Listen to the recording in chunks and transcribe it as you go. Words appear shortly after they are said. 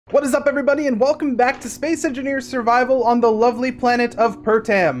What is up, everybody, and welcome back to Space Engineer Survival on the lovely planet of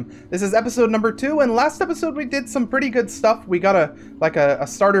Pertam. This is episode number 2, and last episode we did some pretty good stuff. We got a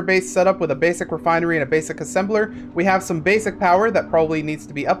starter base set up with a basic refinery and a basic assembler. We have some basic power that probably needs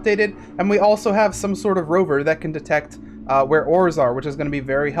to be updated, and we also have some sort of rover that can detect where ores are, which is going to be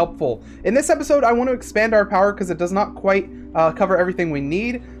very helpful. In this episode, I want to expand our power because it does not quite cover everything we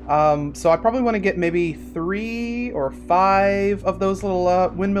need. So I probably want to get maybe 3 or 5 of those little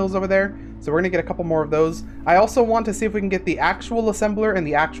windmills over there. So we're going to get a couple more of those. I also want to see if we can get the actual assembler and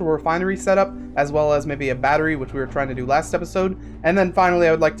the actual refinery set up, as well as maybe a battery, which we were trying to do last episode. And then finally,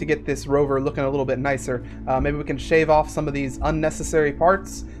 I would like to get this rover looking a little bit nicer. Maybe we can shave off some of these unnecessary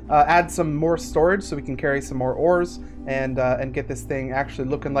parts, add some more storage so we can carry some more ores, and get this thing actually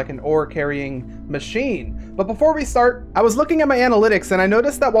looking like an ore-carrying machine. But before we start, I was looking at my analytics, and I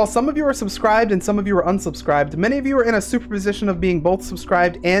noticed that while some of you are subscribed and some of you are unsubscribed, many of you are in a superposition of being both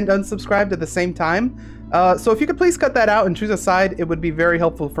subscribed and unsubscribed at the same time. So if you could please cut that out and choose a side, it would be very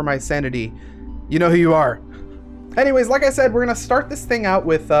helpful for my sanity. You know who you are. Anyways, like I said, we're going to start this thing out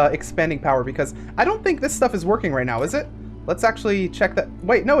with expanding power, because I don't think this stuff is working right now, is it? Let's actually check that.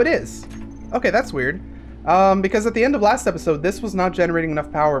 Wait, no, it is. Okay, that's weird. Because at the end of last episode, this was not generating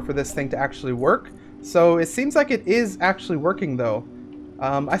enough power for this thing to actually work. So it seems like it is actually working, though.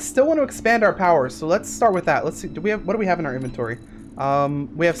 I still want to expand our power, so let's start with that. Let's see, what do we have in our inventory?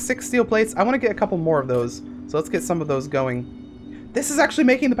 We have 6 steel plates. I want to get a couple more of those, so let's get some of those going. This is actually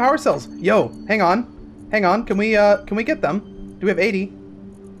making the power cells. Yo, hang on. Hang on, can we get them? Do we have 80?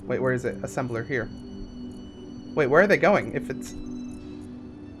 Wait, where is it? Assembler, here. Wait, where are they going? If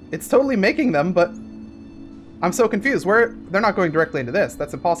it's totally making them, but I'm so confused. They're not going directly into this.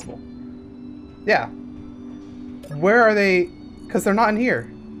 That's impossible. Yeah. Where are they? Because they're not in here.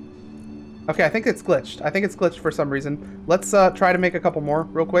 Okay, I think it's glitched. I think it's glitched for some reason. Let's try to make a couple more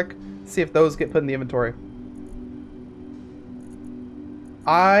real quick. See if those get put in the inventory.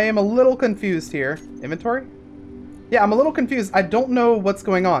 I am a little confused here. Inventory? Yeah, I'm a little confused. I don't know what's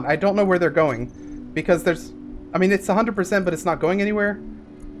going on. I don't know where they're going. Because there's... I mean, it's 100%, but it's not going anywhere.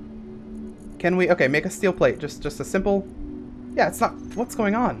 Can we... Okay, make a steel plate. Just a simple... Yeah, it's not... What's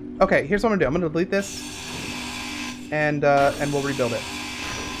going on? Okay, here's what I'm going to do. I'm going to delete this. And we'll rebuild it.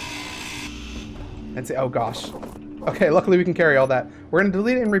 And say... Oh, gosh. Okay, luckily we can carry all that. We're going to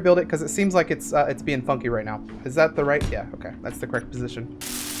delete it and rebuild it because it seems like it's being funky right now. Is that the right... Yeah, okay. That's the correct position.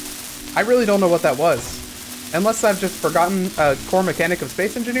 I really don't know what that was. Unless I've just forgotten a core mechanic of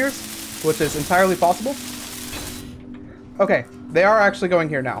Space Engineers, which is entirely possible. Okay, they are actually going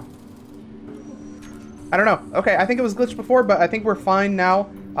here now. I don't know. Okay, I think it was glitched before, but I think we're fine now.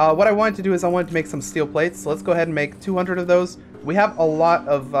 What I wanted to do is I wanted to make some steel plates. So let's go ahead and make 200 of those. We have a lot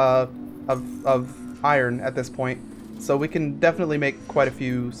of iron at this point, so we can definitely make quite a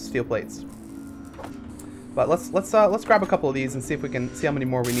few steel plates. But let's grab a couple of these and see if we can see how many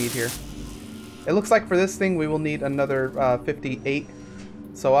more we need here. It looks like for this thing we will need another 58.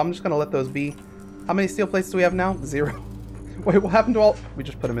 So I'm just gonna let those be. How many steel plates do we have now? 0. Wait, what happened to all... We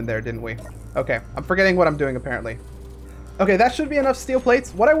just put them in there, didn't we? Okay, I'm forgetting what I'm doing, apparently. Okay, that should be enough steel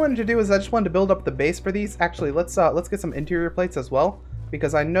plates. What I wanted to do is I just wanted to build up the base for these. Actually, let's get some interior plates as well,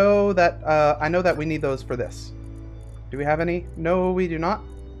 because I know that we need those for this. Do we have any? No, we do not.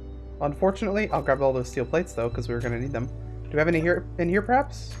 Unfortunately, I'll grab all those steel plates, though, because we were going to need them. Do we have any here in here,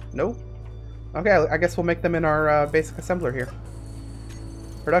 perhaps? No? Okay, I guess we'll make them in our basic assembler here.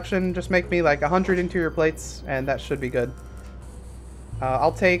 Production, just make me like 100 interior plates, and that should be good.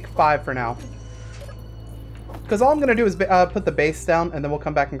 I'll take 5 for now. Because all I'm going to do is put the base down, and then we'll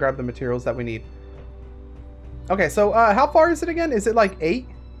come back and grab the materials that we need. Okay, so how far is it again? Is it like 8?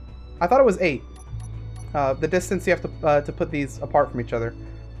 I thought it was 8. The distance you have to put these apart from each other.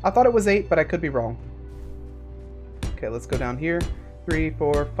 I thought it was 8, but I could be wrong. Okay, let's go down here. 3,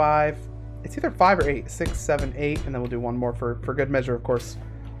 4, 5. It's either 5 or 8. 6, 7, 8, and then we'll do one more for good measure, of course.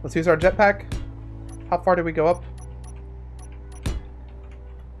 Let's use our jetpack. How far did we go up?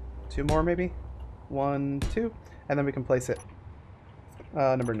 2 more, maybe? 1, 2, and then we can place it.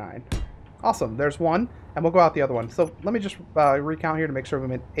 Number 9. Awesome, there's 1, and we'll go out the other one. So let me just recount here to make sure we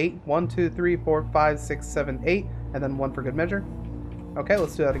made 8. 1, 2, 3, 4, 5, 6, 7, 8, and then 1 for good measure. Okay,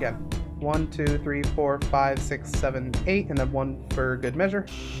 let's do that again. 1, 2, 3, 4, 5, 6, 7, 8, and then 1 for good measure.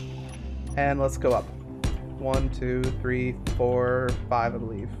 And let's go up. 1, 2, 3, 4, 5, I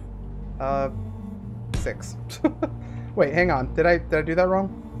believe. 6. Wait, hang on. Did I do that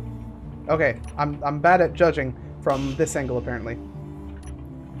wrong? Okay, I'm bad at judging from this angle, apparently.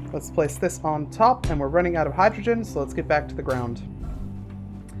 Let's place this on top, and we're running out of hydrogen, so let's get back to the ground.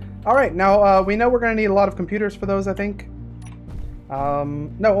 Alright, now we know we're going to need a lot of computers for those, I think.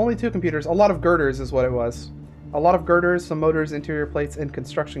 No, only 2 computers. A lot of girders is what it was. A lot of girders, some motors, interior plates, and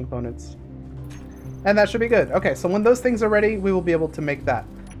construction components. And that should be good. Okay, so when those things are ready, we will be able to make that.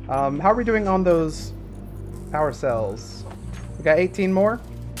 How are we doing on those power cells? We got 18 more.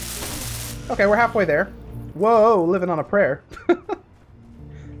 Okay, we're halfway there. Whoa, living on a prayer.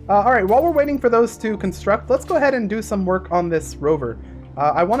 Alright, while we're waiting for those to construct, let's go ahead and do some work on this rover.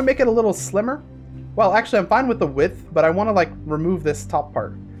 I want to make it a little slimmer. Well, actually, I'm fine with the width, but I want to, like, remove this top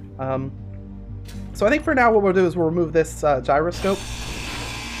part. So I think for now what we'll do is we'll remove this gyroscope.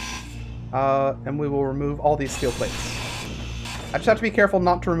 And we will remove all these steel plates. I just have to be careful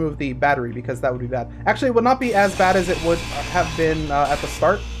not to remove the battery, because that would be bad. Actually, it would not be as bad as it would have been at the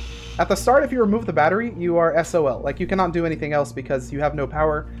start. At the start, if you remove the battery, you are SOL. Like, you cannot do anything else because you have no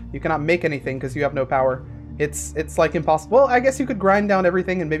power. You cannot make anything because you have no power. It's like impossible. Well, I guess you could grind down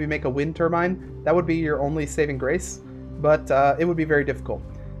everything and maybe make a wind turbine. That would be your only saving grace, but it would be very difficult.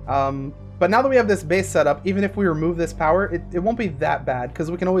 But now that we have this base set up, even if we remove this power, it won't be that bad, because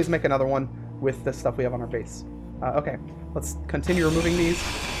we can always make another one with the stuff we have on our base. Okay, let's continue removing these.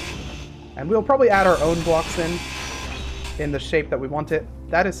 And we'll probably add our own blocks in the shape that we want it.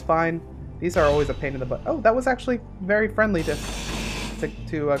 That is fine. These are always a pain in the butt. Oh, that was actually very friendly to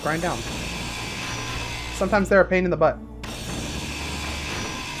grind down. Sometimes they're a pain in the butt.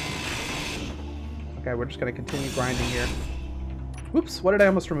 Okay, we're just going to continue grinding here. Oops, what did I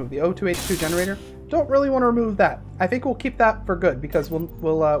almost remove? The O2H2 generator? Don't really want to remove that. I think we'll keep that for good, because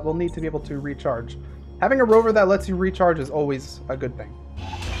we'll need to be able to recharge. Having a rover that lets you recharge is always a good thing.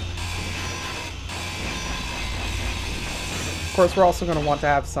 Of course, we're also going to want to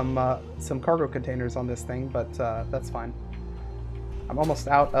have some cargo containers on this thing, but that's fine. I'm almost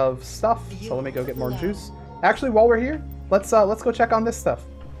out of stuff, so let me go get more juice. Actually, while we're here, let's go check on this stuff.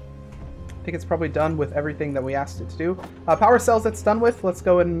 I think it's probably done with everything that we asked it to do. Power cells it's done with. Let's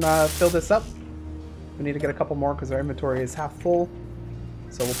go and fill this up. We need to get a couple more because our inventory is half full.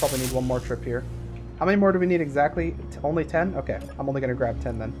 So we'll probably need one more trip here. How many more do we need exactly? Only 10? Okay, I'm only going to grab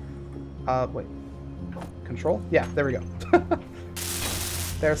 10 then. Wait. Control? Yeah, there we go.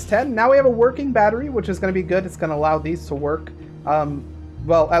 There's 10. Now we have a working battery, which is going to be good. It's going to allow these to work.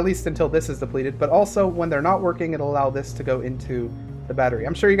 Well, at least until this is depleted. But also, when they're not working, it'll allow this to go into the battery.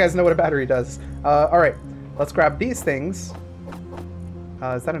 I'm sure you guys know what a battery does. Alright, let's grab these things.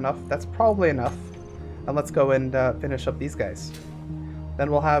 Is that enough? That's probably enough. And let's go and finish up these guys. Then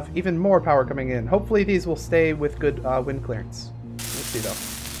we'll have even more power coming in. Hopefully these will stay with good wind clearance. We'll see though.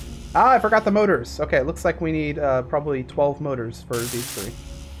 Ah, I forgot the motors. Okay, it looks like we need probably 12 motors for these 3.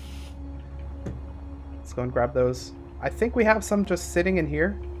 Let's go and grab those. I think we have some just sitting in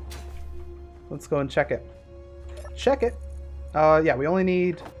here. Let's go and check it. Check it. Yeah, we only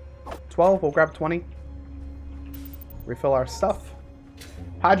need 12. We'll grab 20. Refill our stuff.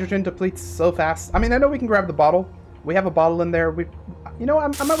 Hydrogen depletes so fast. I mean, I know we can grab the bottle. We have a bottle in there. You know, I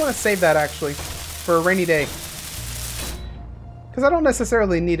might want to save that, actually, for a rainy day. Because I don't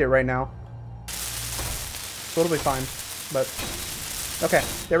necessarily need it right now. So it'll be fine. But, okay,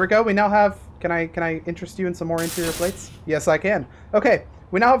 there we go. We now have... Can I interest you in some more interior plates? Yes, I can. Okay,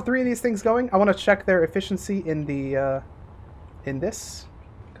 we now have 3 of these things going. I want to check their efficiency in the... in this,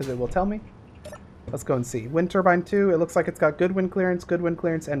 because it will tell me. Let's go and see. Wind turbine 2, it looks like it's got good wind clearance,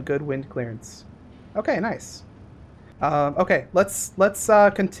 and good wind clearance. Okay, nice. Okay, let's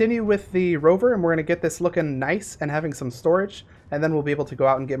continue with the rover, and we're going to get this looking nice and having some storage, and then we'll be able to go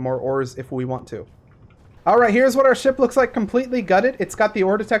out and get more ores if we want to. Alright, here's what our ship looks like, completely gutted. It's got the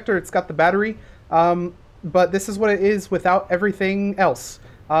ore detector, it's got the battery, but this is what it is without everything else.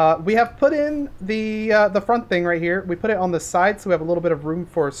 We have put in the front thing right here. We put it on the side so we have a little bit of room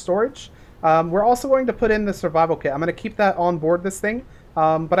for storage. We're also going to put in the survival kit. I'm going to keep that on board this thing,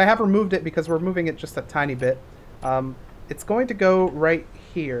 but I have removed it because we're moving it just a tiny bit. It's going to go right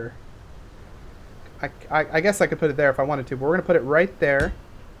here. I guess I could put it there if I wanted to, but we're going to put it right there.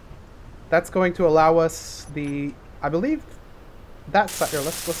 That's going to allow us the, I believe, that side. Here,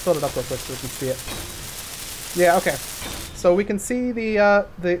 let's fill it up real quick so we can see it. Yeah, okay. So we can see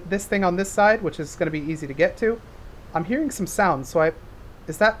this thing on this side, which is going to be easy to get to. I'm hearing some sounds, so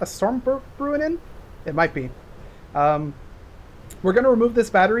is that a storm brewing in? It might be. We're going to remove this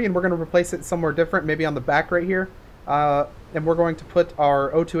battery and we're going to replace it somewhere different, maybe on the back right here. And we're going to put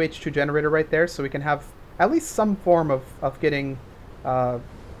our O2H2 generator right there so we can have at least some form of getting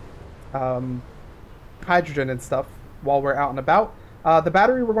hydrogen and stuff while we're out and about. The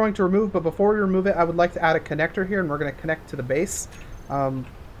battery we're going to remove, but before we remove it, I would like to add a connector here, and we're going to connect to the base. And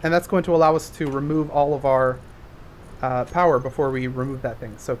that's going to allow us to remove all of our power before we remove that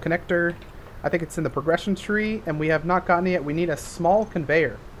thing. So connector, I think it's in the progression tree, and we have not gotten it yet. We need a small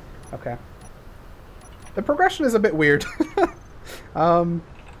conveyor. Okay. The progression is a bit weird. All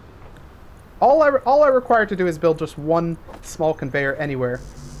I require to do is build just one small conveyor anywhere.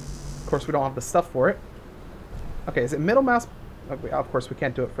 Of course, we don't have the stuff for it. Okay, is it middle mouse? Oh, of course, we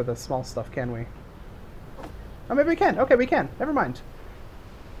can't do it for the small stuff, can we? Oh, maybe we can. Okay, we can. Never mind.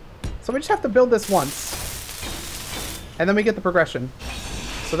 So we just have to build this once. And then we get the progression.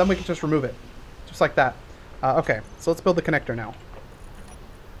 So then we can just remove it. Just like that. Okay, so let's build the connector now.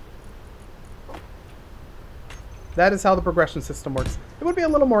 That is how the progression system works. It would be a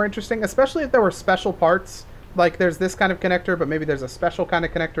little more interesting, especially if there were special parts. Like there's this kind of connector, but maybe there's a special kind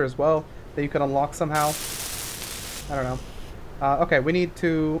of connector as well that you could unlock somehow. I don't know. Okay, we need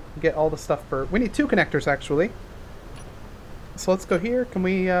to get all the stuff for... We need 2 connectors, actually. So let's go here. Can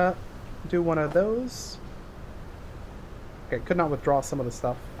we do one of those? Okay, could not withdraw some of the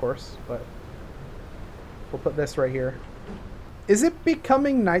stuff, of course, but we'll put this right here. Is it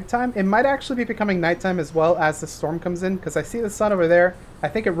becoming nighttime? It might actually be becoming nighttime as well as the storm comes in, because I see the sun over there. I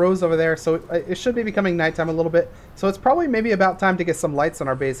think it rose over there, so it should be becoming nighttime a little bit. So it's probably maybe about time to get some lights on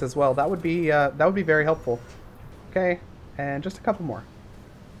our base as well. That would be very helpful. Okay, and just a couple more.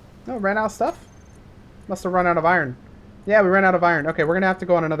 Oh, ran out of stuff? Must have run out of iron. Yeah, we ran out of iron. Okay, we're gonna have to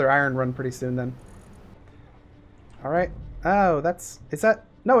go on another iron run pretty soon then. All right. Oh, is that?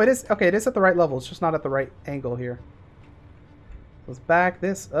 No, it is. Okay, it is at the right level. It's just not at the right angle here. Let's back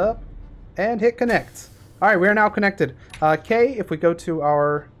this up and hit connect. All right, we are now connected. K, if we go to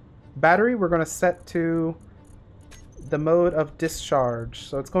our battery, we're going to set to the mode of discharge.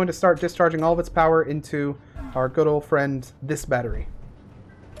 So it's going to start discharging all of its power into our good old friend, this battery.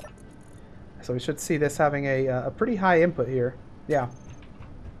 So we should see this having a pretty high input here. Yeah.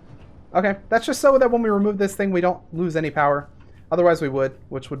 Okay, that's just so that when we remove this thing, we don't lose any power. Otherwise we would,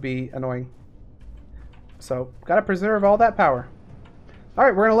 which would be annoying. So, gotta preserve all that power. All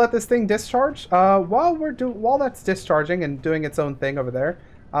right, we're gonna let this thing discharge. While that's discharging and doing its own thing over there,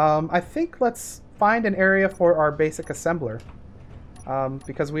 I think let's find an area for our basic assembler,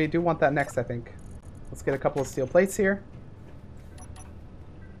 because we do want that next. I think. Let's get a couple of steel plates here.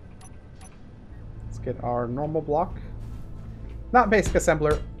 Let's get our normal block. Not basic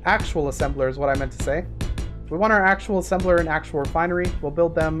assembler, actual assembler is what I meant to say. We want our actual assembler and actual refinery. We'll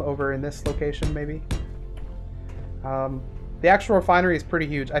build them over in this location, maybe. The actual refinery is pretty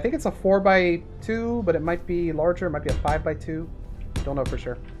huge. I think it's a 4x2, but it might be larger. It might be a 5x2. Don't know for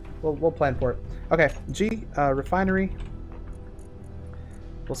sure. We'll plan for it. Okay, G, refinery.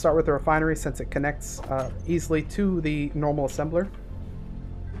 We'll start with the refinery since it connects easily to the normal assembler.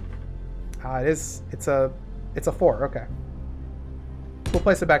 It's a 4. Okay. We'll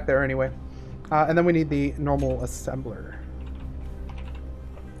place it back there anyway. And then we need the normal assembler.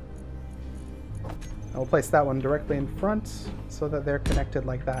 I'll place that one directly in front so that they're connected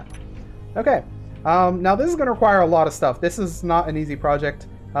like that. Okay. Now this is going to require a lot of stuff. This is not an easy project.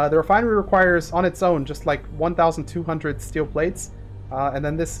 The refinery requires on its own just like 1,200 steel plates. And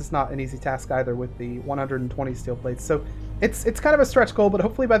then this is not an easy task either with the 120 steel plates. So it's kind of a stretch goal, but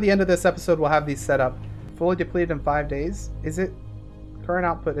hopefully by the end of this episode we'll have these set up. Fully depleted in 5 days. Is it? Current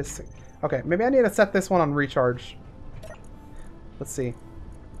output is... Okay, maybe I need to set this one on recharge. Let's see.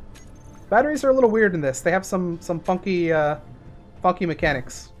 Batteries are a little weird in this. They have some funky funky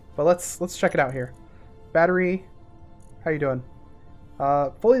mechanics. But let's check it out here. Battery, how you doing?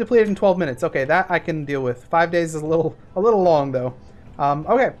 Fully depleted in 12 minutes. Okay, that I can deal with. 5 days is a little long though.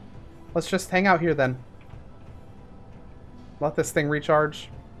 Okay, let's just hang out here then. Let this thing recharge.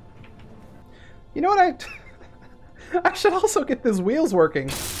 You know what I should also get these wheels working.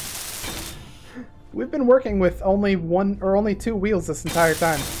 We've been working with only 2 wheels this entire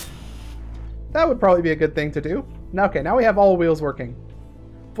time. That would probably be a good thing to do. Okay, now we have all wheels working.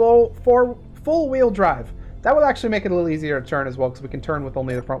 Full wheel drive. That would actually make it a little easier to turn as well, because we can turn with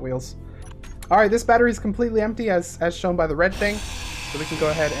only the front wheels. Alright, this battery is completely empty as shown by the red thing, so we can go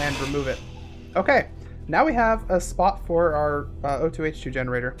ahead and remove it. Okay, now we have a spot for our O2H2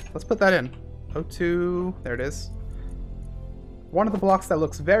 generator. Let's put that in. O2, there it is. One of the blocks that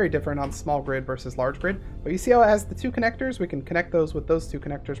looks very different on small grid versus large grid. But you see how it has the 2 connectors? We can connect those with those 2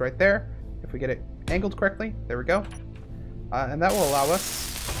 connectors right there. If we get it angled correctly, there we go. And that will allow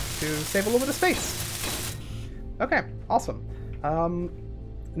us to save a little bit of space. Okay, awesome.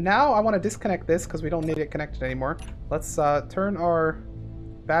 Now I want to disconnect this because we don't need it connected anymore. Let's turn our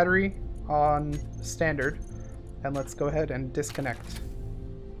battery on standard and let's go ahead and disconnect.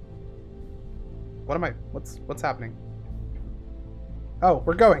 What's happening? Oh,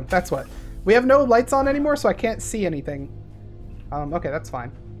 we're going. That's what. We have no lights on anymore, so I can't see anything. Okay, that's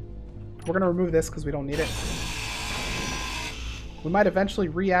fine. We're going to remove this because we don't need it. We might eventually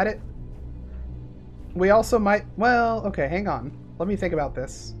re-add it. We also might... Well, okay, hang on. Let me think about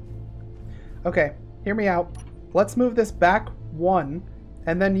this. Okay, hear me out. Let's move this back 1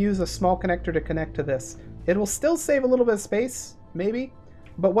 and then use a small connector to connect to this. It will still save a little bit of space, maybe.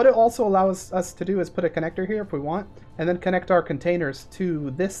 But what it also allows us to do is put a connector here if we want, and then connect our containers to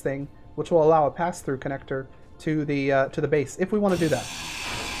this thing, which will allow a pass-through connector to the base, if we want to do that.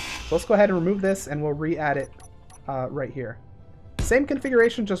 So let's go ahead and remove this, and we'll re-add it right here. Same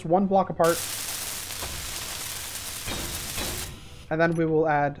configuration, just 1 block apart. And then we will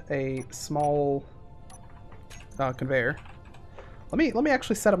add a small conveyor. Let me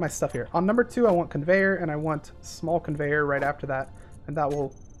actually set up my stuff here. On number 2, I want conveyor, and I want small conveyor right after that. And that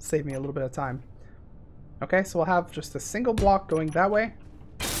will save me a little bit of time. Okay, so we'll have just a single block going that way.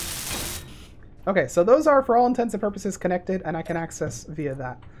 Okay, so those are, for all intents and purposes, connected, and I can access via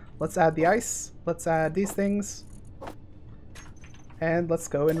that. Let's add the ice. Let's add these things. And let's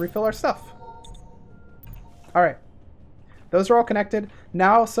go and refill our stuff. Alright. Those are all connected.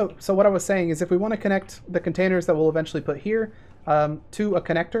 Now, so what I was saying is if we want to connect the containers that we'll eventually put here to a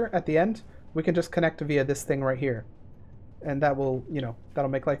connector at the end, we can just connect via this thing right here. And that will, you know, that'll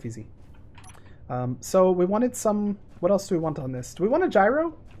make life easy. So we wanted some... What else do we want on this? Do we want a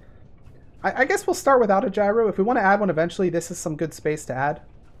gyro? I guess we'll start without a gyro. If we want to add one eventually, this is some good space to add.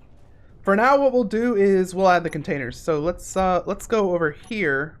 For now, what we'll do is we'll add the containers. So let's go over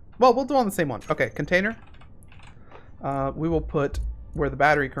here. Well, we'll do on the same one. Okay, container. We will put where the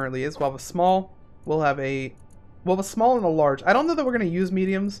battery currently is. We'll have a small. We'll have a small and a large. I don't know that we're going to use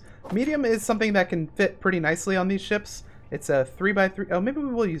mediums. Medium is something that can fit pretty nicely on these ships. It's a 3x3. Oh, maybe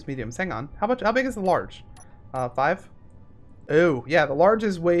we will use mediums. Hang on. How big is the large? 5? Oh, yeah, the large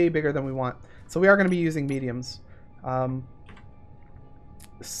is way bigger than we want. So we are going to be using mediums.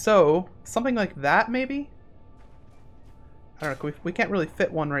 So, something like that, maybe? I don't know. We can't really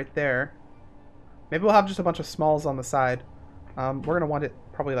fit one right there. Maybe we'll have just a bunch of smalls on the side. We're going to want it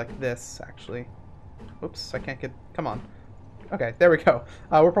probably like this, actually. Oops, I can't get... Come on. Okay, there we go.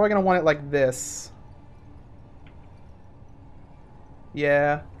 We're probably going to want it like this.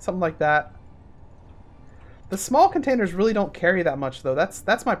 Yeah, something like that. The small containers really don't carry that much, though.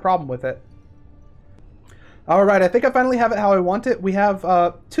 That's my problem with it. Alright, I think I finally have it how I want it. We have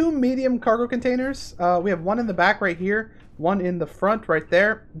 2 medium cargo containers. We have one in the back right here, one in the front right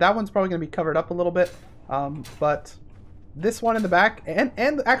there. That one's probably going to be covered up a little bit. But this one in the back, and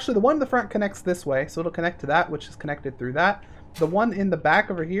actually the one in the front connects this way, so it'll connect to that, which is connected through that. The one in the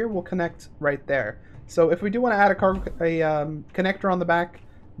back over here will connect right there. So if we do want to add a connector on the back,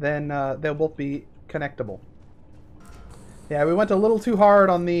 then they'll both be connectable. Yeah, we went a little too hard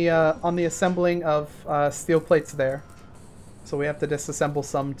on the assembling of steel plates there, so we have to disassemble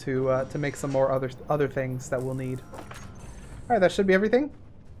some to make some more other things that we'll need. All right, that should be everything.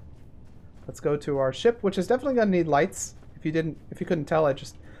 Let's go to our ship, which is definitely going to need lights. If you couldn't tell,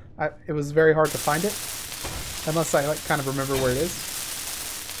 it was very hard to find it, unless I kind of remember where it is.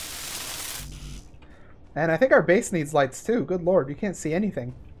 And I think our base needs lights too. Good lord, you can't see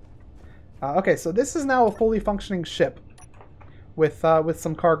anything. Okay, so this is now a fully functioning ship with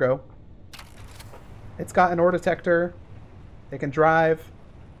some cargo. It's got an ore detector. It can drive.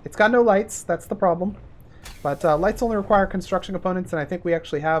 It's got no lights. That's the problem. But lights only require construction components, and I think we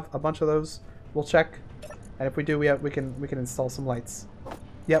actually have a bunch of those. We'll check, and if we do, we can install some lights.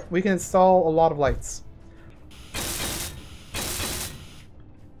 Yep, we can install a lot of lights.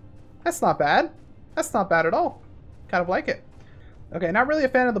 That's not bad. That's not bad at all. Kind of like it. Okay, not really a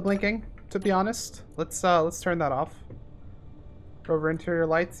fan of the blinking, to be honest. Let's turn that off. Rover interior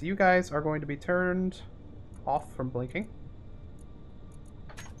lights. You guys are going to be turned off from blinking.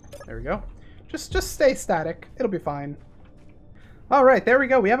 There we go. Just stay static. It'll be fine. All right, there we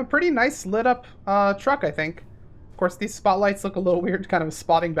go. We have a pretty nice lit up truck, I think. Of course, these spotlights look a little weird, kind of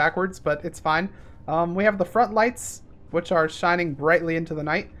spotting backwards, but it's fine. We have the front lights, which are shining brightly into the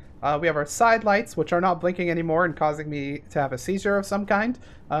night. We have our side lights, which are not blinking anymore and causing me to have a seizure of some kind.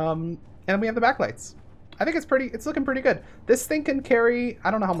 And we have the back lights. I think it's looking pretty good. This thing can carry,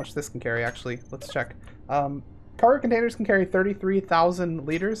 I don't know how much this can carry actually. Let's check. Cargo containers can carry 33,000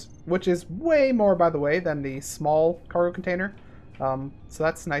 liters, which is way more, by the way, than the small cargo container. So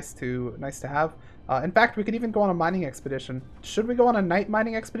that's nice to have. In fact, we could even go on a mining expedition. Should we go on a night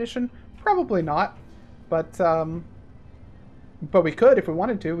mining expedition? Probably not, but we could if we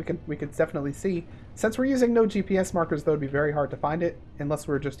wanted to. We could definitely see. Since we're using no GPS markers, though, it'd be very hard to find it unless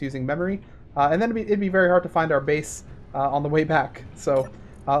we're just using memory. And then it'd be very hard to find our base on the way back. So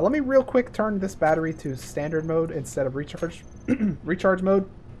let me real quick turn this battery to standard mode instead of recharge mode.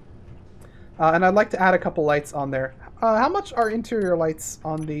 And I'd like to add a couple lights on there. How much are interior lights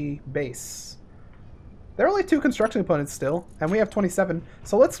on the base? There are only 2 construction components still, and we have 27.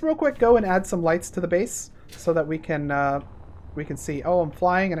 So let's real quick go and add some lights to the base so that we can see. Oh, I'm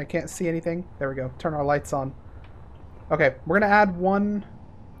flying and I can't see anything. There we go. Turn our lights on. Okay, we're gonna add one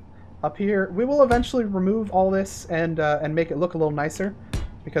up here. We will eventually remove all this and make it look a little nicer,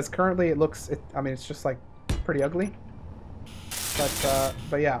 because currently it looks. I mean, it's just like pretty ugly.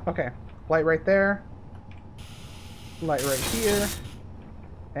 But yeah. Okay, light right there. Light right here.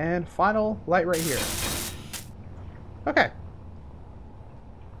 And final light right here. Okay.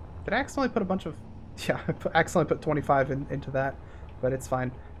 Did I accidentally put a bunch of... Yeah, I accidentally put 25 into that, but it's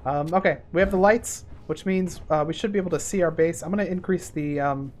fine. Okay, we have the lights, which means we should be able to see our base. I'm going to increase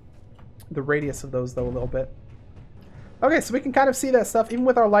the radius of those, though, a little bit. Okay, so we can kind of see that stuff. Even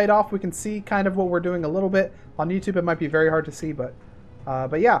with our light off, we can see kind of what we're doing a little bit. On YouTube, it might be very hard to see, but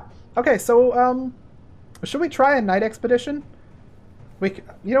yeah. Okay, so should we try a night expedition?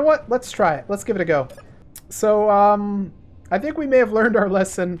 You know what? Let's try it. Let's give it a go. So, I think we may have learned our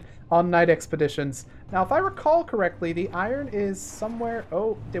lesson on night expeditions. Now, if I recall correctly, the iron is somewhere...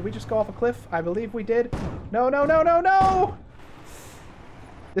 Oh, did we just go off a cliff? I believe we did. No, no, no, no, no!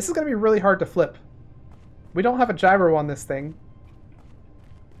 This is going to be really hard to flip. We don't have a gyro on this thing.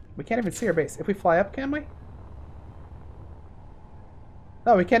 We can't even see our base. If we fly up, can we?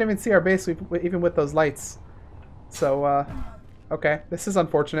 No, we can't even see our base even with those lights. So, okay, this is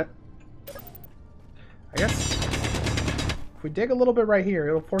unfortunate. I guess if we dig a little bit right here,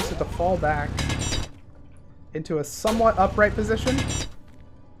 it'll force it to fall back into a somewhat upright position,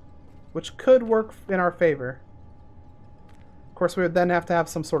 which could work in our favor. Of course, we would then have to have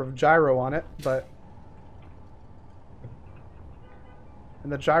some sort of gyro on it, but...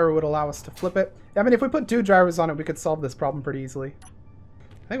 And the gyro would allow us to flip it. I mean, if we put 2 gyros on it, we could solve this problem pretty easily.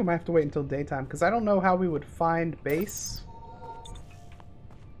 I think we might have to wait until daytime, because I don't know how we would find base.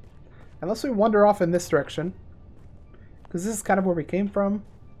 Unless we wander off in this direction, because this is kind of where we came from.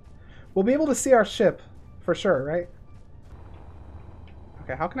 We'll be able to see our ship, for sure, right?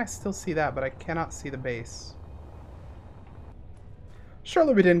 Okay, how can I still see that, but I cannot see the base?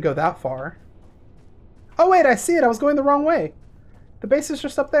 Surely we didn't go that far. Oh wait, I see it! I was going the wrong way! The base is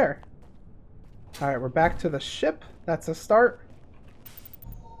just up there. Alright, we're back to the ship. That's a start.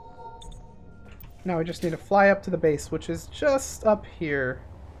 Now we just need to fly up to the base, which is just up here.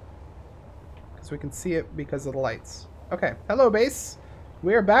 Because we can see it because of the lights. Okay, hello base.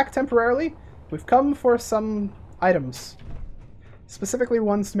 We are back temporarily. We've come for some items. Specifically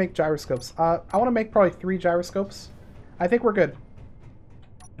ones to make gyroscopes. I want to make probably 3 gyroscopes. I think we're good.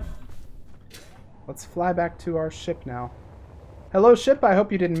 Let's fly back to our ship now. Hello ship, I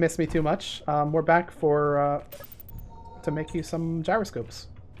hope you didn't miss me too much. We're back for to make you some gyroscopes.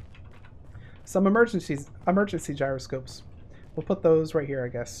 Some emergency gyroscopes. We'll put those right here, I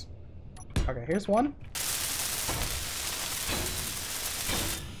guess. Okay, here's one.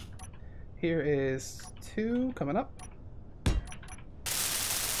 Here is 2 coming up.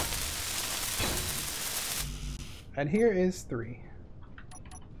 And here is 3.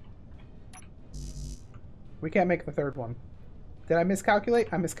 We can't make the 3rd one. Did I miscalculate?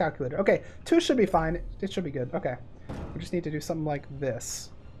 I miscalculated. Okay, 2 should be fine. It should be good. Okay. We just need to do something like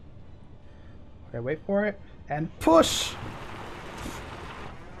this. Okay, wait for it. And push!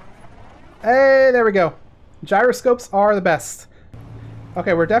 Hey, there we go. Gyroscopes are the best.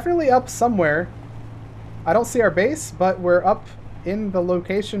 Okay, we're definitely up somewhere. I don't see our base, but we're up in the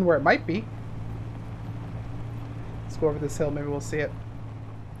location where it might be. Let's go over this hill, maybe we'll see it.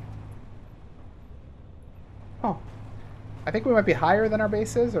 Oh. I think we might be higher than our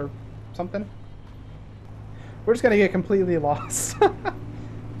base is, or something. We're just gonna get completely lost.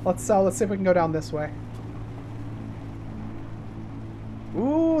 Let's see if we can go down this way.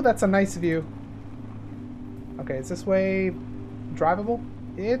 Ooh, that's a nice view. Okay, is this way drivable?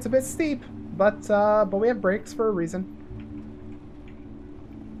 It's a bit steep, but we have brakes for a reason.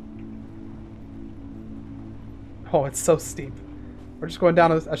 Oh, it's so steep. We're just going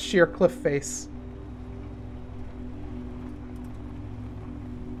down a sheer cliff face.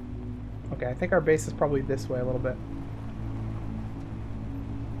 Okay, I think our base is probably this way a little bit.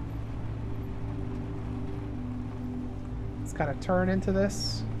 Let's kind of turn into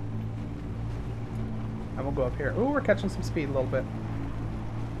this. And we'll go up here. Ooh, we're catching some speed a little bit.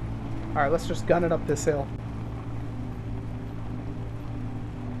 Alright, let's just gun it up this hill.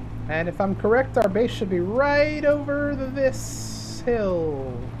 And if I'm correct, our base should be right over this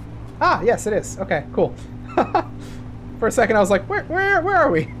hill. Ah, yes, it is. Okay, cool. For a second, I was like, where are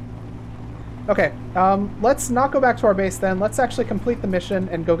we? Okay, let's not go back to our base then. Let's actually complete the mission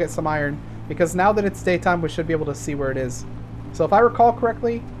and go get some iron because now that it's daytime, we should be able to see where it is. So if I recall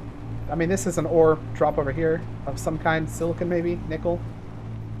correctly, I mean, this is an ore drop over here of some kind, silicon maybe, nickel.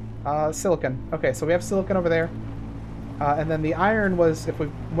 Silicon. Okay, so we have silicon over there. And then the iron was if we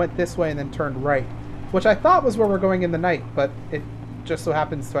went this way and then turned right, which I thought was where we're going in the night, but it just so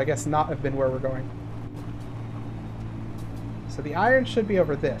happens to, I guess, not have been where we're going. So the iron should be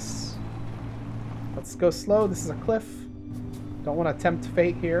over this. Let's go slow. This is a cliff. Don't want to tempt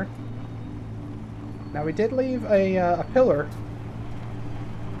fate here. Now we did leave a pillar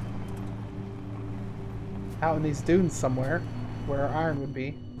out in these dunes somewhere where our iron would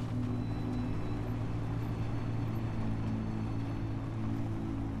be.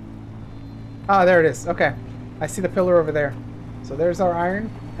 Ah, there it is. Okay. I see the pillar over there. So there's our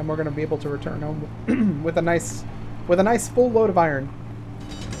iron, and we're going to be able to return home with a nice full load of iron.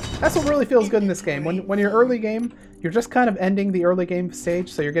 That's what really feels good in this game. When you're early game, you're just kind of ending the early game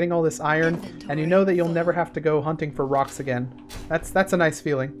stage, so you're getting all this iron, and you know that you'll never have to go hunting for rocks again. That's a nice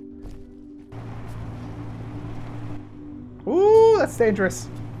feeling. Ooh, that's dangerous.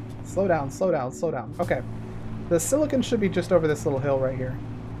 Slow down, slow down, slow down. Okay. The silicon should be just over this little hill right here.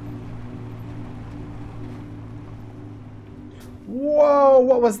 Whoa,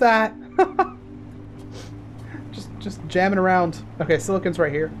 what was that? just jamming around. Okay, silicon's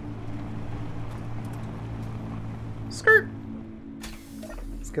right here. Skirt.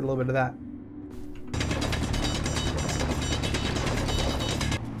 Let's get a little bit of that.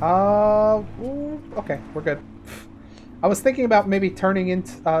 Ooh, okay, we're good. I was thinking about maybe turning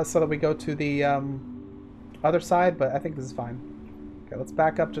into so that we go to the other side, but I think this is fine. Okay, let's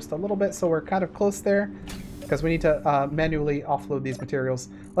back up just a little bit so we're kind of close there, because we need to manually offload these materials.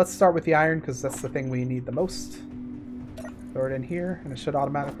 Let's start with the iron, because that's the thing we need the most. Throw it in here, and it should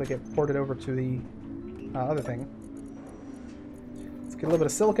automatically get ported over to the other thing. Let's get a little bit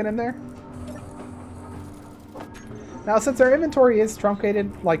of silicon in there. Now, since our inventory is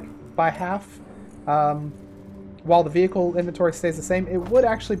truncated, like, by half, while the vehicle inventory stays the same, it would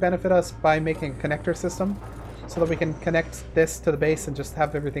actually benefit us by making a connector system so that we can connect this to the base and just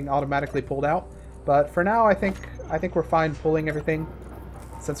have everything automatically pulled out. But for now, I think we're fine pulling everything,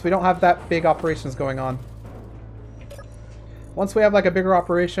 since we don't have that big operations going on. Once we have like a bigger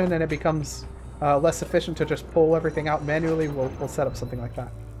operation and it becomes less efficient to just pull everything out manually, we'll set up something like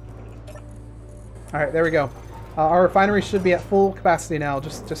that. All right, there we go. Our refinery should be at full capacity now,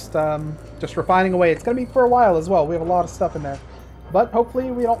 just refining away. It's going to be for a while as well. We have a lot of stuff in there, but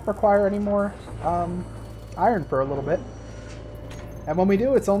hopefully we don't require any more iron for a little bit. And when we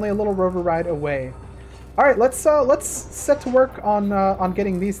do, it's only a little rover ride away. All right, let's set to work on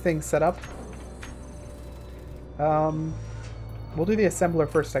getting these things set up. We'll do the assembler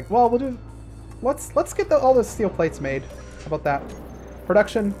first. Well, we'll do. Let's get all the steel plates made. How about that?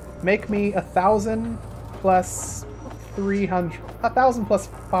 Production. Make me 1,000 plus 300. 1,000 plus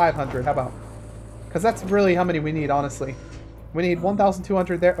 500. How about? Because that's really how many we need, honestly. We need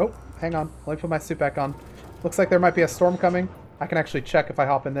 1,200 there. Oh, hang on. Let me put my suit back on. Looks like there might be a storm coming. I can actually check if I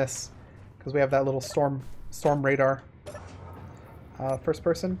hop in this, because we have that little storm radar. First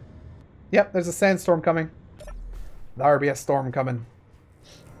person. Yep, there's a sandstorm coming. There'll be a storm coming.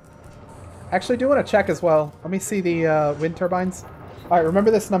 Actually, I do want to check as well. Let me see the wind turbines. All right,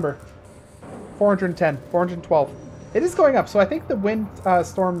 remember this number. 410, 412. It is going up, so I think the wind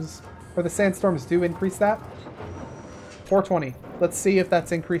storms, or the sandstorms, do increase that. 420. Let's see if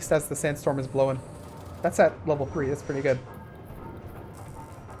that's increased as the sandstorm is blowing. That's at level 3. That's pretty good.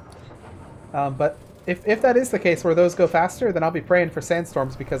 But if that is the case where those go faster, then I'll be praying for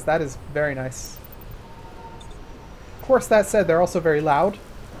sandstorms, because that is very nice. Of course, that said, they're also very loud.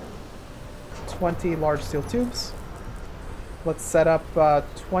 20 large steel tubes. Let's set up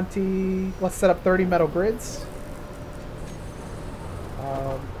 20. Let's set up 30 metal grids.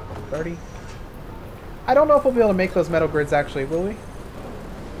 30. I don't know if we'll be able to make those metal grids actually, will we?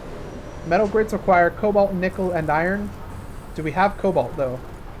 Metal grids require cobalt, nickel, and iron. Do we have cobalt though?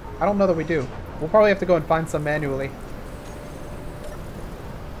 I don't know that we do. We'll probably have to go and find some manually.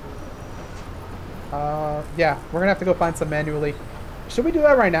 Yeah, we're gonna have to go find some manually. Should we do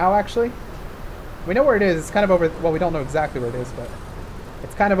that right now, actually? We know where it is. It's kind of over... Well, we don't know exactly where it is, but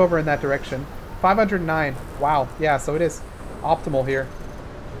it's kind of over in that direction. 509. Wow. Yeah, so it is optimal here.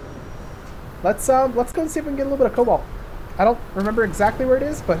 Let's go and see if we can get a little bit of cobalt. I don't remember exactly where it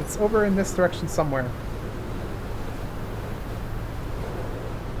is, but it's over in this direction somewhere.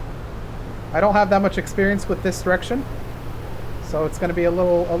 I don't have that much experience with this direction, so it's going to be a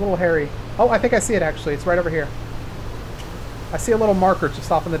little hairy. Oh, I think I see it actually. It's right over here. I see a little marker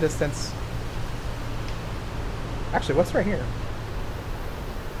just off in the distance. Actually, what's right here?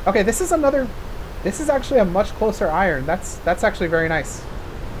 Okay, this is another... This is actually a much closer iron. That's actually very nice.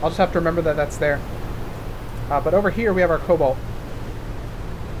 I'll just have to remember that that's there. But over here we have our cobalt,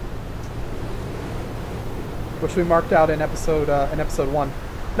 which we marked out in episode 1.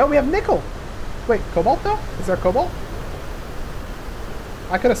 No, we have nickel. Wait, cobalt though? Is there cobalt?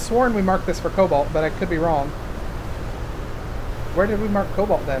 I could have sworn we marked this for cobalt, but I could be wrong. Where did we mark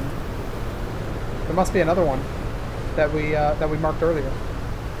cobalt then? There must be another one that we marked earlier.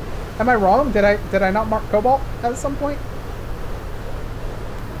 Am I wrong? Did I not mark cobalt at some point?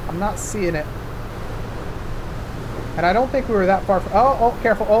 I'm not seeing it. And I don't think we were that far from... Oh,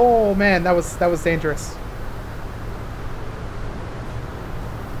 careful. Oh, man, that was dangerous.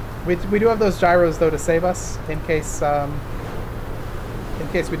 We do have those gyros, though, to save us in case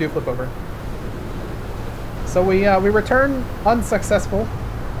we do flip over. So we return unsuccessful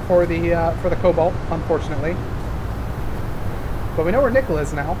for the cobalt, unfortunately. But we know where nickel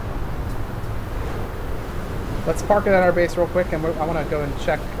is now. Let's park it at our base real quick, and I want to go and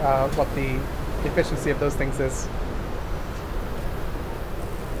check what the efficiency of those things is.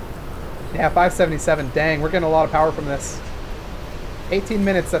 Yeah, 577. Dang, we're getting a lot of power from this. 18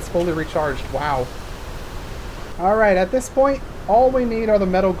 minutes, that's fully recharged. Wow. Alright, at this point, all we need are the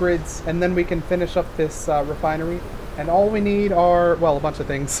metal grids, and then we can finish up this refinery. And all we need are, well, a bunch of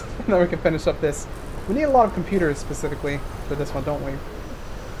things. And then we can finish up this. We need a lot of computers, specifically, for this one, don't we?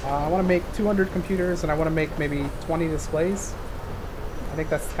 I want to make 200 computers, and I want to make maybe 20 displays. I think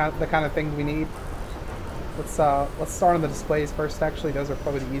that's the kind of thing we need. Let's start on the displays first, actually. Those are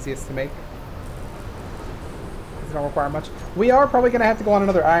probably the easiest to make. They don't require much. We are probably going to have to go on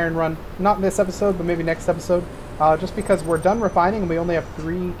another iron run. Not in this episode, but maybe next episode. Just because we're done refining and we only have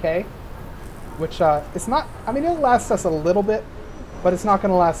 3K. Which, it's not... I mean, it'll last us a little bit, but it's not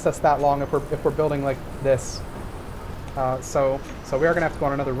going to last us that long if we're building like this. So we are going to have to go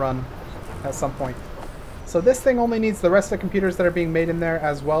on another run at some point. So this thing only needs the rest of the computers that are being made in there,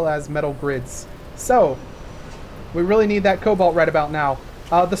 as well as metal grids. So we really need that cobalt right about now.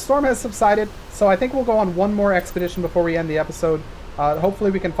 The storm has subsided, so I think we'll go on one more expedition before we end the episode.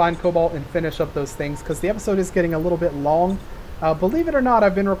 Hopefully we can find cobalt and finish up those things, because the episode is getting a little bit long. Believe it or not,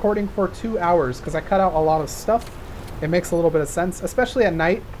 I've been recording for 2 hours, because I cut out a lot of stuff. It makes a little bit of sense, especially at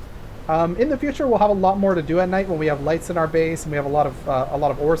night. In the future, we'll have a lot more to do at night when we have lights in our base and we have a lot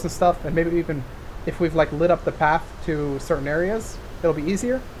of ores and stuff, and maybe even if we've like lit up the path to certain areas, it'll be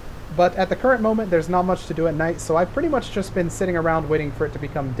easier. But at the current moment, there's not much to do at night, so I've pretty much just been sitting around waiting for it to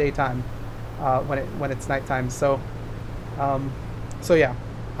become daytime when it's nighttime. So yeah,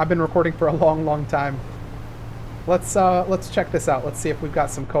 I've been recording for a long time. Let's check this out. Let's see if we've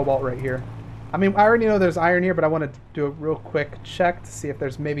got some cobalt right here. I mean, I already know there's iron here, but I want to do a real quick check to see if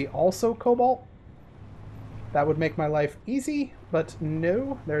there's maybe also cobalt. That would make my life easy, but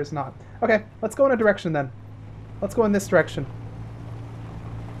no, there's not. Okay, let's go in a direction then. Let's go in this direction.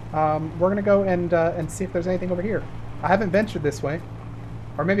 We're gonna go and see if there's anything over here. I haven't ventured this way,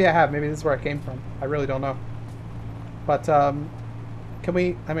 or maybe I have. Maybe this is where I came from. I really don't know. But can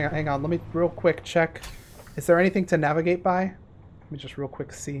we? I mean, hang on. Let me real quick check. Is there anything to navigate by? Let me just real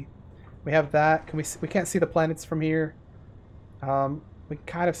quick see. We have that. Can we? We can't see the planets from here. We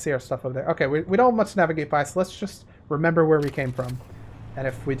kind of see our stuff over there. Okay, we don't have much to navigate by, so let's just remember where we came from. And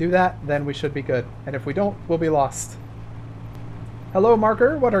if we do that, then we should be good. And if we don't, we'll be lost. Hello,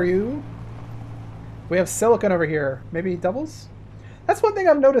 marker. What are you? We have silicon over here. Maybe doubles? That's one thing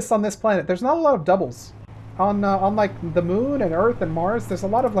I've noticed on this planet. There's not a lot of doubles. On like the moon and Earth and Mars, there's a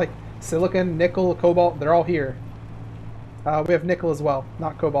lot of like silicon, nickel, cobalt. They're all here. We have nickel as well,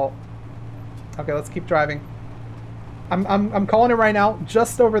 not cobalt. Okay, let's keep driving. I'm calling it right now.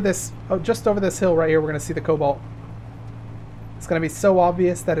 Just over this hill right here, we're gonna see the cobalt. It's gonna be so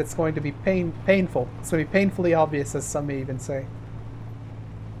obvious that it's going to be painful. It's gonna be painfully obvious, as some may even say.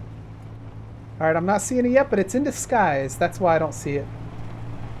 All right, I'm not seeing it yet, but it's in disguise. That's why I don't see it.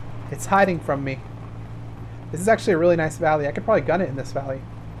 It's hiding from me. This is actually a really nice valley. I could probably gun it in this valley,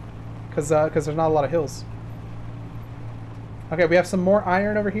 because there's not a lot of hills. Okay, we have some more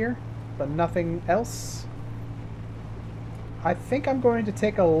iron over here, but nothing else. I think I'm going to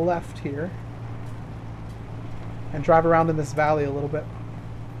take a left here and drive around in this valley a little bit.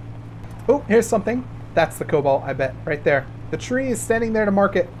 Oh, here's something. That's the cobalt, I bet, right there. The tree is standing there to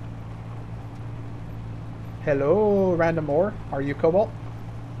mark it. Hello, random ore. Are you cobalt?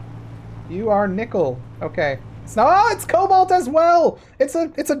 You are nickel. Okay. Oh, it's cobalt as well. It's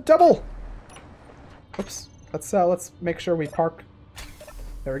a double. Oops. Let's make sure we park.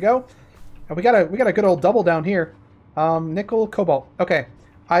 There we go. And we got a good old double down here. Nickel, cobalt. Okay.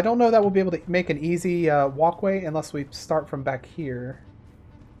 I don't know that we'll be able to make an easy walkway unless we start from back here.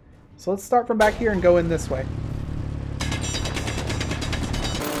 So let's start from back here and go in this way.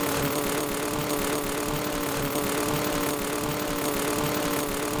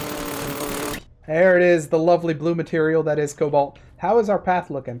 There it is, the lovely blue material that is cobalt. How is our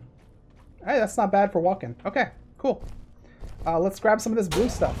path looking? Hey, that's not bad for walking. Okay, cool. Let's grab some of this blue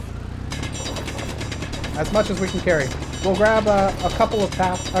stuff. As much as we can carry. We'll grab a couple of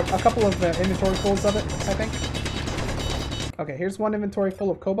inventory fulls of it, I think. Okay, here's one inventory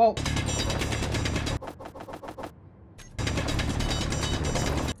full of cobalt.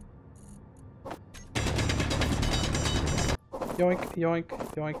 Yoink, yoink,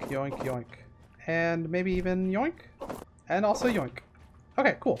 yoink, yoink, yoink. And maybe even yoink. And also yoink.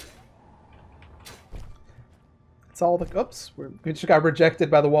 Okay, cool. That's all the... Oops, we just got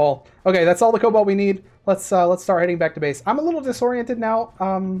rejected by the wall. Okay, that's all the cobalt we need. Let's start heading back to base. I'm a little disoriented now.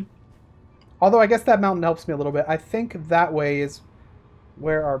 Although I guess that mountain helps me a little bit. I think that way is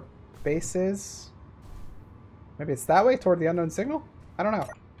where our base is. Maybe it's that way, toward the unknown signal? I don't know.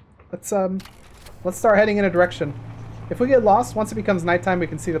 Let's start heading in a direction. If we get lost, once it becomes nighttime, we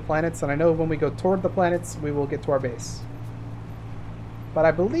can see the planets, and I know when we go toward the planets, we will get to our base. But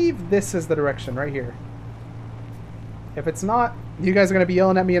I believe this is the direction, right here. If it's not, you guys are going to be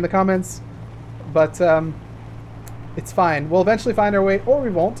yelling at me in the comments, but it's fine. We'll eventually find our way, or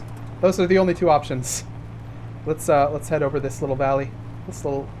we won't. Those are the only two options. Let's head over this little valley. This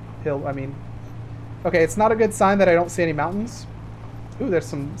little hill, I mean. Okay, it's not a good sign that I don't see any mountains. Ooh, there's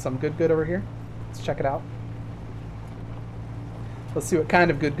some good over here. Let's check it out. Let's see what kind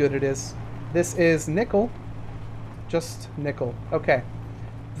of good it is. This is nickel. Just nickel. Okay.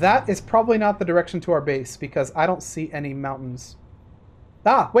 That is probably not the direction to our base because I don't see any mountains.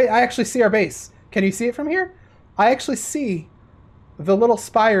 Ah, wait, I actually see our base. Can you see it from here? I actually see the little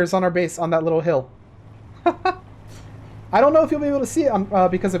spires on our base on that little hill. I don't know if you'll be able to see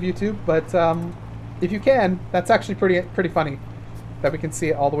it because of YouTube, but if you can, that's actually pretty funny that we can see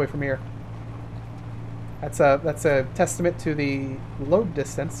it all the way from here. That's a testament to the load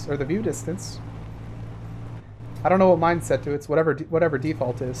distance, or the view distance. I don't know what mine's set to. It's whatever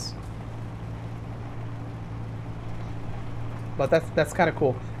default is. But that's kind of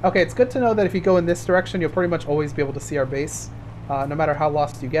cool. Okay, it's good to know that if you go in this direction, you'll pretty much always be able to see our base, no matter how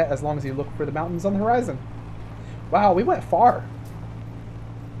lost you get, as long as you look for the mountains on the horizon. Wow, we went far.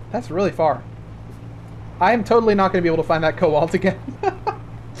 That's really far. I am totally not going to be able to find that cobalt again.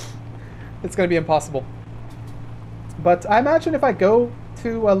 It's going to be impossible. But I imagine if I go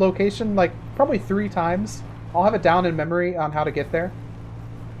to a location like probably 3 times, I'll have it down in memory on how to get there.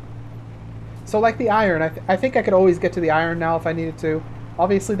 So like the iron, I think I could always get to the iron now if I needed to.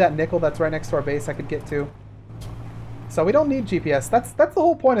 Obviously that nickel that's right next to our base I could get to. So we don't need GPS. That's the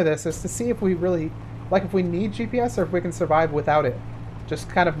whole point of this, is to see if we really, like if we need GPS or if we can survive without it. Just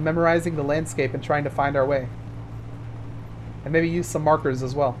kind of memorizing the landscape and trying to find our way. And maybe use some markers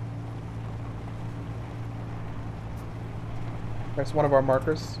as well. There's one of our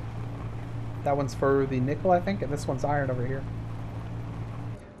markers. That one's for the nickel, I think, and this one's iron over here.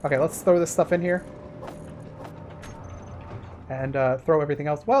 Okay, let's throw this stuff in here. And throw everything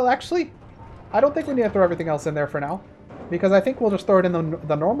else. Well, actually, I don't think we need to throw everything else in there for now. Because I think we'll just throw it in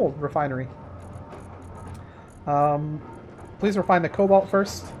the normal refinery. Please refine the cobalt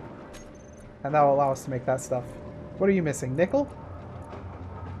first. And that will allow us to make that stuff. What are you missing? Nickel?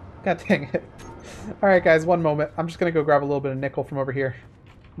 God dang it. Alright guys, one moment. I'm just going to go grab a little bit of nickel from over here.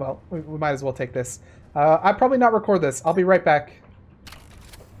 Well, we might as well take this. I'll probably not record this. I'll be right back.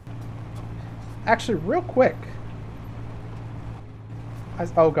 Actually, real quick.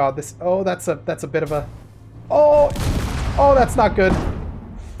 Oh god, this... Oh, that's a bit of a... Oh! Oh, that's not good.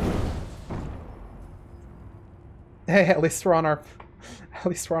 Hey, at least we're on our... At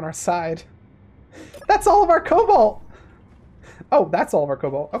least we're on our side. That's all of our cobalt! Oh, that's all of our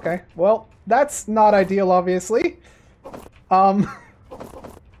cobalt. Okay. Well, that's not ideal, obviously.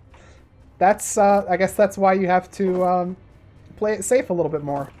 That's, I guess that's why you have to, play it safe a little bit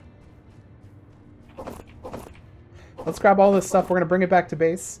more. Let's grab all this stuff. We're going to bring it back to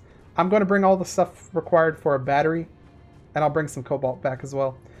base. I'm going to bring all the stuff required for a battery. And I'll bring some cobalt back as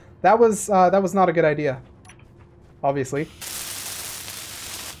well. That was not a good idea. Obviously.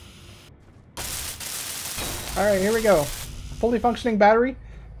 Alright, here we go. Fully functioning battery.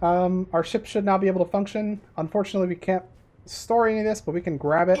 Our ship should now be able to function. Unfortunately, we can't store any of this, but we can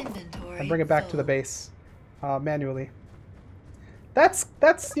grab it and bring it back to the base manually. That's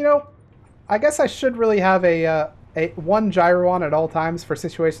you know, I guess I should really have a one gyro on at all times for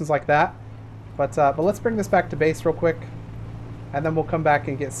situations like that. But let's bring this back to base real quick, and then we'll come back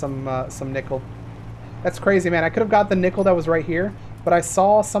and get some nickel. That's crazy, man. I could have got the nickel that was right here, but I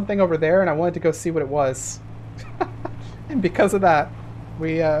saw something over there and I wanted to go see what it was. And because of that,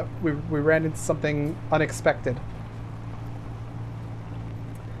 we ran into something unexpected.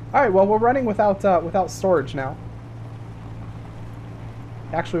 Alright, well, we're running without storage now.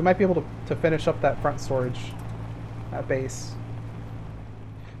 Actually, we might be able to finish up that front storage base.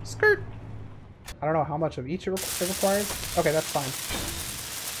 Skirt! I don't know how much of each it requires. Okay, that's fine.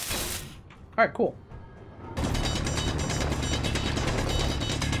 Alright, cool.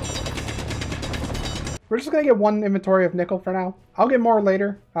 We're just going to get one inventory of nickel for now. I'll get more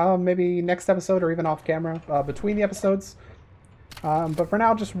later, maybe next episode or even off camera between the episodes. But for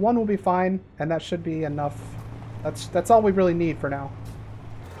now, just one will be fine, and that should be enough. That's all we really need for now.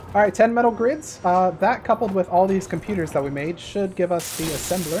 Alright, 10 metal grids. That coupled with all these computers that we made should give us the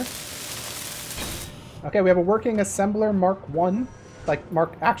assembler. Okay, we have a working assembler Mark 1, like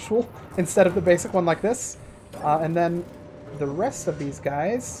Mark Actual, instead of the basic one like this. And then the rest of these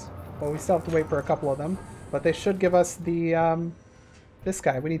guys, well, we still have to wait for a couple of them, but they should give us the, this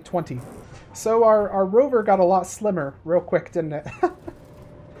guy. We need 20. So our Rover got a lot slimmer real quick, didn't it?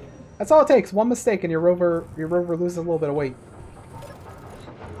 That's all it takes. One mistake and your Rover loses a little bit of weight.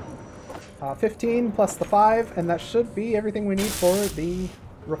 15 plus the 5, and that should be everything we need for the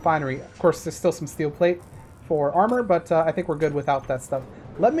refinery. Of course, there's still some steel plate for armor, but I think we're good without that stuff.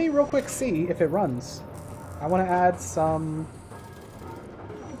 Let me real quick see if it runs. I want to add some...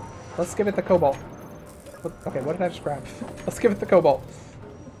 Let's give it the cobalt. Okay, what did I just grab? Let's give it the cobalt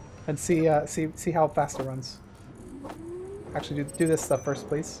and see how fast it runs. Actually, do this stuff first,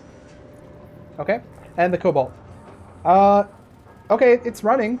 please. Okay, and the cobalt. Okay, it's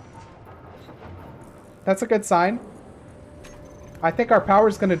running. That's a good sign. I think our power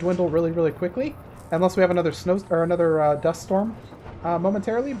is going to dwindle really, really quickly, unless we have another dust storm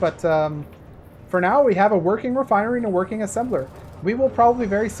momentarily. But for now, we have a working refinery and a working assembler. We will probably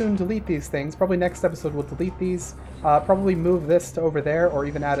very soon delete these things. Probably next episode we'll delete these. Probably move this to over there, or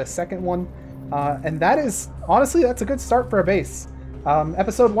even add a second one. And that is, honestly, that's a good start for a base.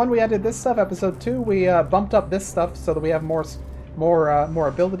 Episode 1 we added this stuff. Episode 2 we bumped up this stuff so that we have more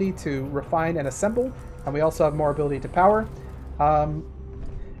ability to refine and assemble, and we also have more ability to power. Our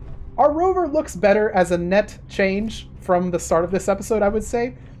Rover looks better as a net change from the start of this episode, I would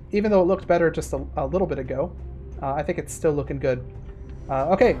say, even though it looked better just a little bit ago. I think it's still looking good.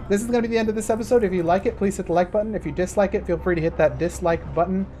 Okay, this is going to be the end of this episode. If you like it, please hit the like button. If you dislike it, feel free to hit that dislike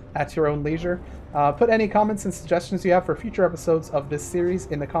button at your own leisure. Put any comments and suggestions you have for future episodes of this series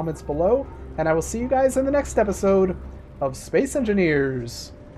in the comments below, and I will see you guys in the next episode of Space Engineers.